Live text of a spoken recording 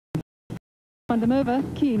Van der Merwe,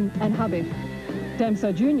 Keen and Habib.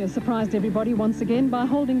 Damso Jr. surprised everybody once again by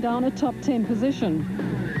holding down a top 10 position.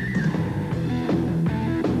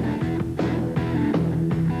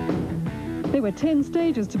 There were 10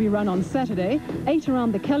 stages to be run on Saturday, 8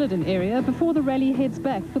 around the Caledon area before the rally heads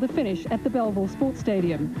back for the finish at the Belleville Sports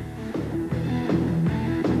Stadium.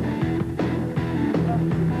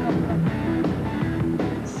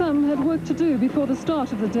 Some had work to do before the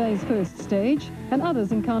start of the day's first stage, and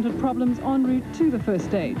others encountered problems en route to the first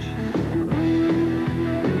stage.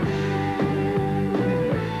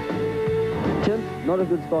 Tim, not a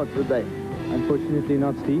good start to the day. Unfortunately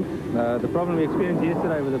not, Steve. The problem we experienced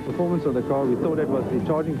yesterday with the performance of the car, we thought it was the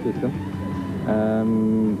charging system.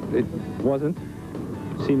 It wasn't.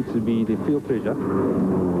 Seemed to be the fuel pressure.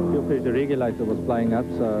 The fuel pressure regulator was playing up,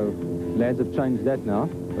 so lads have changed that now,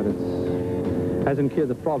 but it hasn't cured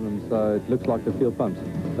the problem, so it looks like the fuel pumps.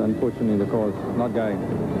 So unfortunately the car is not going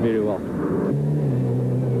very well.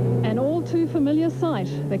 An all-too familiar sight,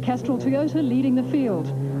 the Castrol Toyota leading the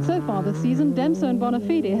field. So far this season, Damso and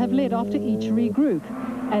Bonafide have led after each regroup.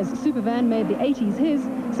 As Supervan made the 80s his,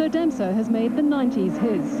 so Damso has made the 90s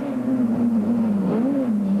his.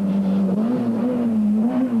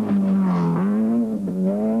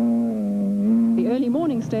 The early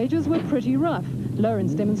morning stages were pretty rough.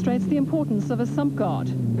 Lawrence demonstrates the importance of a sump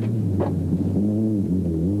guard.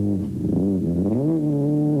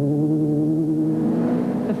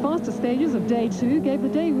 The stages of day 2 gave the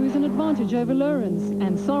Daewoo's an advantage over Lawrence,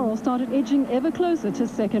 and Sorrell started edging ever closer to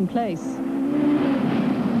second place.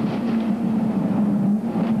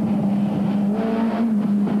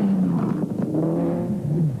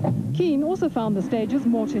 Keen also found the stages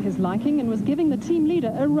more to his liking and was giving the team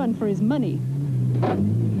leader a run for his money.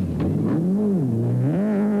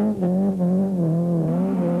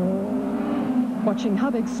 Watching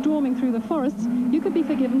Habib storming through the forests, you could be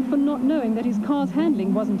forgiven for not knowing that his car's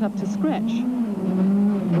handling wasn't up to scratch.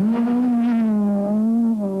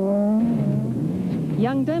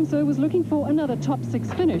 Young Damso was looking for another top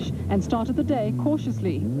 6 finish and started the day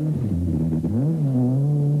cautiously.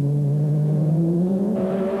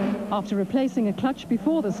 After replacing a clutch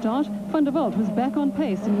before the start, Van der Walt was back on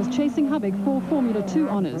pace and was chasing Habib for Formula 2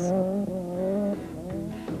 honours.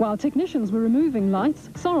 While technicians were removing lights,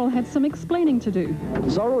 Sorrell had some explaining to do.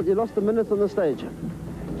 Sorrell, you lost a minute on the stage.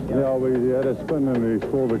 Yeah, we had a spin and we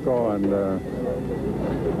stalled the car, and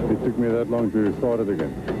it took me that long to start it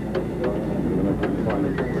again.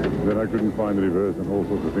 Then I couldn't find the reverse, and all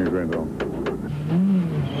sorts of things went wrong.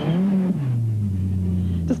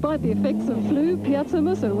 Despite the effects of flu, Piazza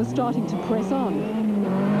Musso was starting to press on.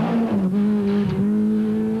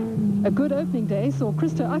 A good opening day saw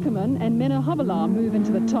Christo Ackermann and Menno Havelaar move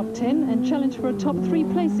into the top 10 and challenge for a top 3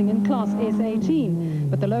 placing in Class S18.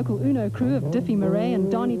 But the local Uno crew of Diffie Murray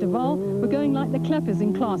and Dani de Waal were going like the clappers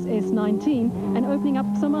in Class S19 and opening up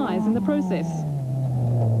some eyes in the process.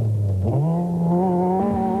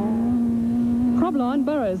 Kroblar and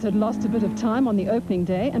Burrows had lost a bit of time on the opening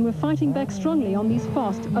day and were fighting back strongly on these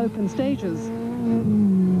fast open stages.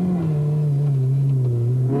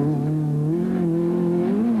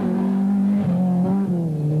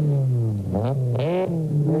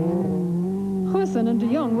 Goosen and de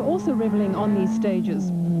Jong were also revelling on these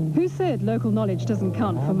stages. Who said local knowledge doesn't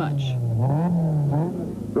count for much?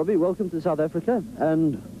 Robbie, welcome to South Africa,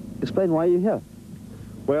 and explain why you're here.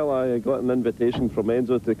 Well, I got an invitation from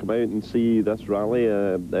Enzo to come out and see this rally.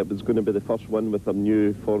 It was going to be the first one with our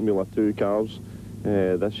new Formula 2 cars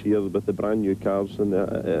this year with the brand new cars, and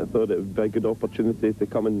I thought it would be a good opportunity to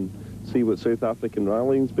come and see what South African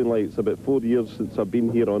rallying's been like. It's about 4 years since I've been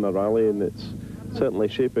here on a rally, and it's certainly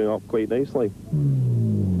shaping up quite nicely.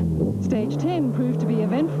 Stage 10 proved to be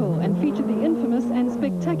eventful and featured the infamous and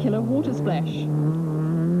spectacular water splash.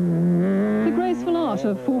 The graceful art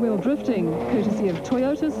of four-wheel drifting, courtesy of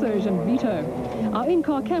Toyota, Surge and Vito. Our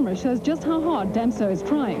in-car camera shows just how hard Damso is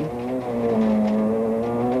trying.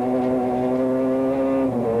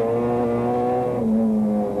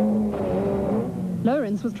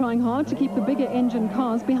 Lawrence was trying hard to keep the bigger engine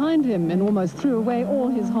cars behind him and almost threw away all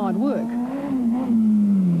his hard work.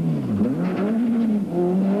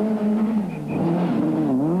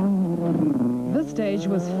 This stage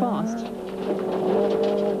was fast.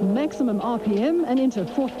 Maximum RPM and into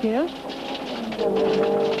 4th gear.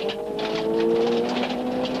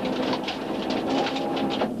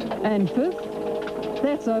 And 5th.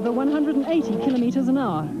 That's over 180 kilometers an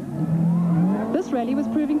hour. This rally was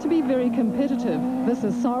proving to be very competitive. This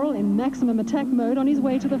is Sorrell in maximum attack mode on his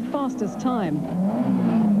way to the fastest time.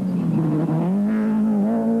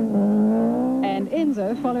 And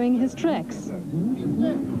Enzo following his tracks.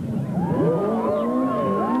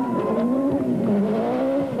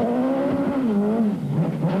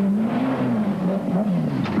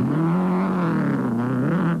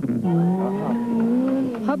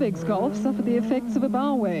 Golf suffered the effects of a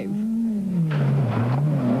bow wave.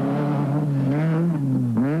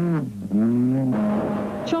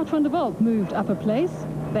 Tjaart van der Walt moved up a place.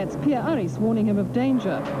 That's Pierre Aris warning him of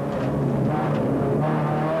danger.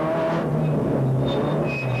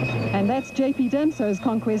 And that's JP Damso's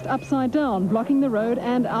Conquest upside down, blocking the road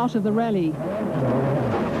and out of the rally.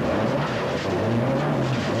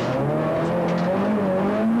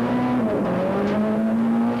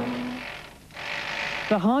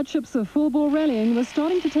 The hardships of full-bore rallying were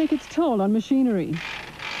starting to take its toll on machinery.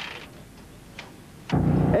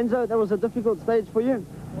 Enzo, that was a difficult stage for you.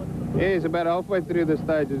 Yes, about halfway through the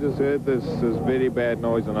stage, I just heard this very bad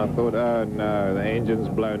noise, and I thought, oh no, the engine's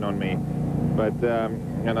blown on me. But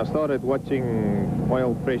and I started watching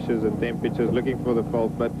oil pressures and temperatures, looking for the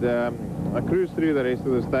fault. But I cruised through the rest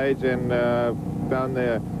of the stage and found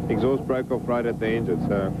the exhaust broke off right at the engine.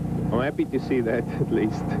 So I'm happy to see that at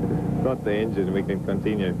least. Not the engine, we can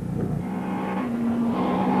continue.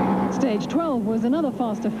 Stage 12 was another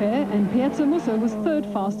fast affair, and Piazza Musso was third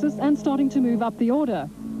fastest and starting to move up the order.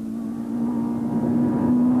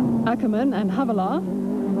 Ackerman and Havelaar,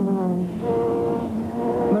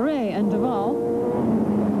 Murray and Duval,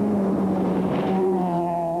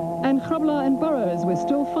 and Grobler and Burrows were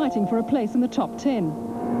still fighting for a place in the top 10.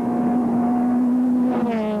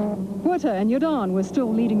 Huerta and Jordan were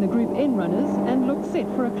still leading the Group N runners and looked set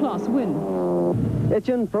for a class win.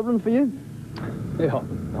 Etienne, problem for you? Yeah,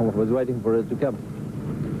 I was waiting for it to come.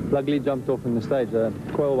 Luckily jumped off in the stage.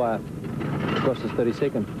 Coil wire cost us 30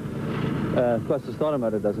 seconds. Plus the starter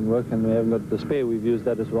motor doesn't work, and we haven't got the spare. We've used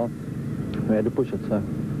that as well. We had to push it, so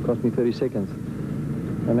it cost me 30 seconds.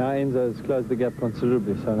 And now Enzo's closed the gap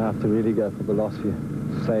considerably, so now I have to really go for the last few.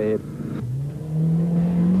 Stay ahead.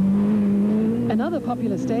 Another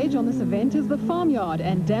popular stage on this event is the Farmyard,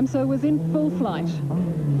 and Damso was in full flight.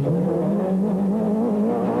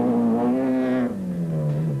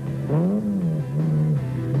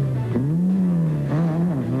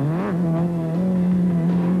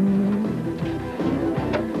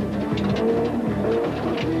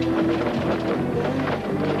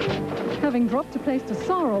 Having dropped a place to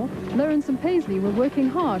Sarel, Lawrence and Paisley were working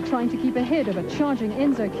hard trying to keep ahead of a charging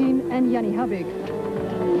Enzo Kuhn and Jannie Habig.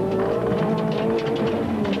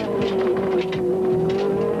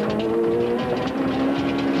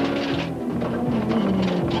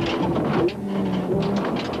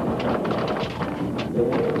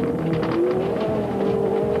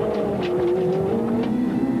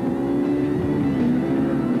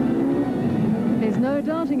 There's no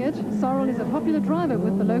doubting it, Sarel is a popular driver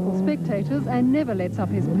with the local spectators and never lets up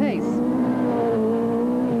his pace.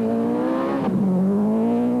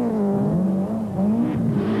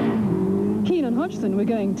 Keane and Hodgson were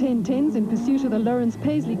going 10-10s in pursuit of the Lawrence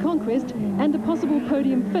Paisley Conquest and a possible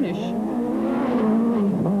podium finish.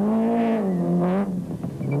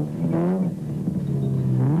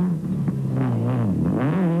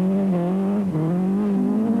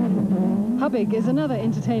 Habig is another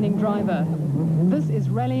entertaining driver. This is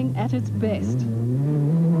rallying at its best.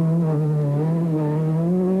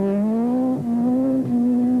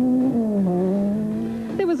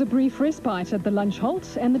 There was a brief respite at the lunch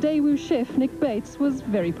halt, and the Daewoo chef, Nick Bates, was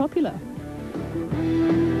very popular.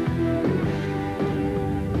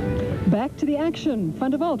 Back to the action.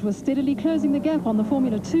 Van der Walt was steadily closing the gap on the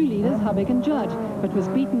Formula 2 leaders, Habig and Judd, but was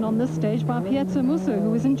beaten on this stage by Piazza Musso, who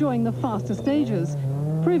was enjoying the faster stages,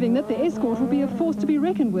 proving that the Escort will be a force to be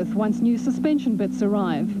reckoned with once new suspension bits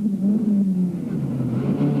arrive.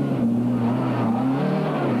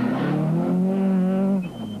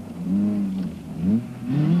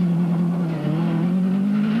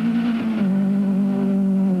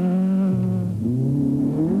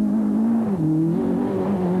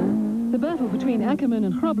 The battle between Ackerman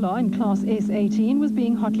and Grobler in Class S18 was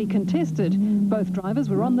being hotly contested. Both drivers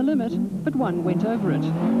were on the limit, but one went over it.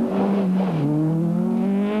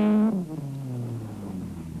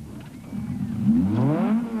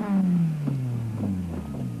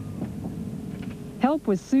 Help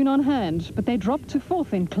was soon on hand, but they dropped to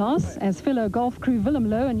fourth in class as fellow golf crew Willem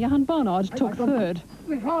Lowe and Johan Barnard took third.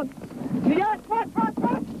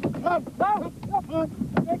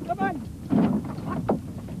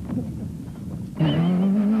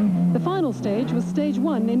 The final stage was stage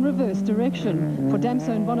 1 in reverse direction. For Damso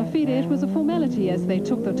and Bonafide, it was a formality as they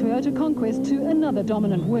took the Toyota Conquest to another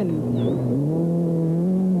dominant win.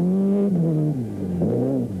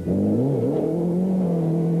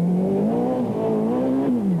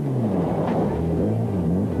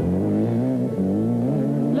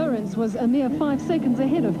 Was a mere 5 seconds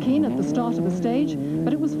ahead of Keane at the start of the stage,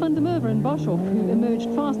 but it was Van der Merwe and Boshoff who emerged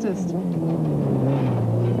fastest.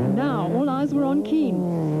 Now all eyes eyes were on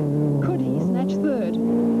Keane. Could he snatch third?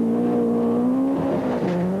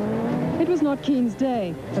 It was not Keane's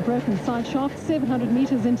day. A broken side shaft 700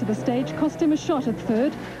 metres into the stage cost him a shot at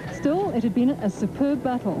third. Still, it had been a superb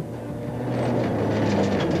battle.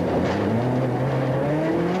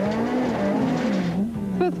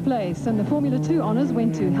 Fifth place and the Formula 2 honours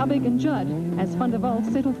went to Habig and Judd as Van der Walt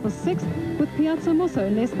settled for sixth with Piazza Musso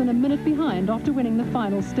less than a minute behind after winning the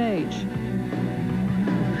final stage.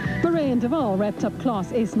 Murray and Duval wrapped up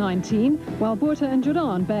Class S19, while Botha and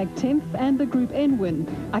Jordan bagged 10th and the Group N win.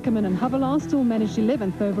 Ackerman and Havelaar still managed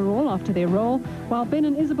 11th overall after their roll, while Ben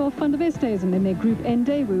and Isabel van der Westhuizen in their Group N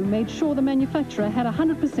Daewoo made sure the manufacturer had a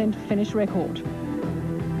 100% finish record.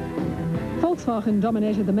 Volkswagen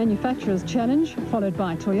dominated the manufacturer's challenge, followed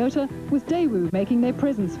by Toyota, with Daewoo making their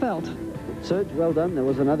presence felt. Serge, well done. That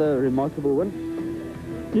was another remarkable win.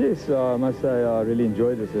 Yes, I must say I really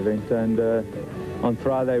enjoyed this event, and on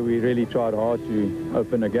Friday we really tried hard to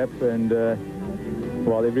open a gap, and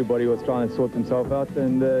while everybody was trying to sort themselves out,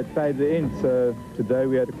 and it paid the end. So today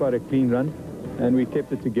we had quite a clean run and we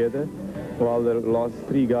kept it together while the last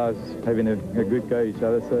three guys having a good go at each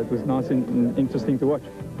other, so it was nice and interesting to watch.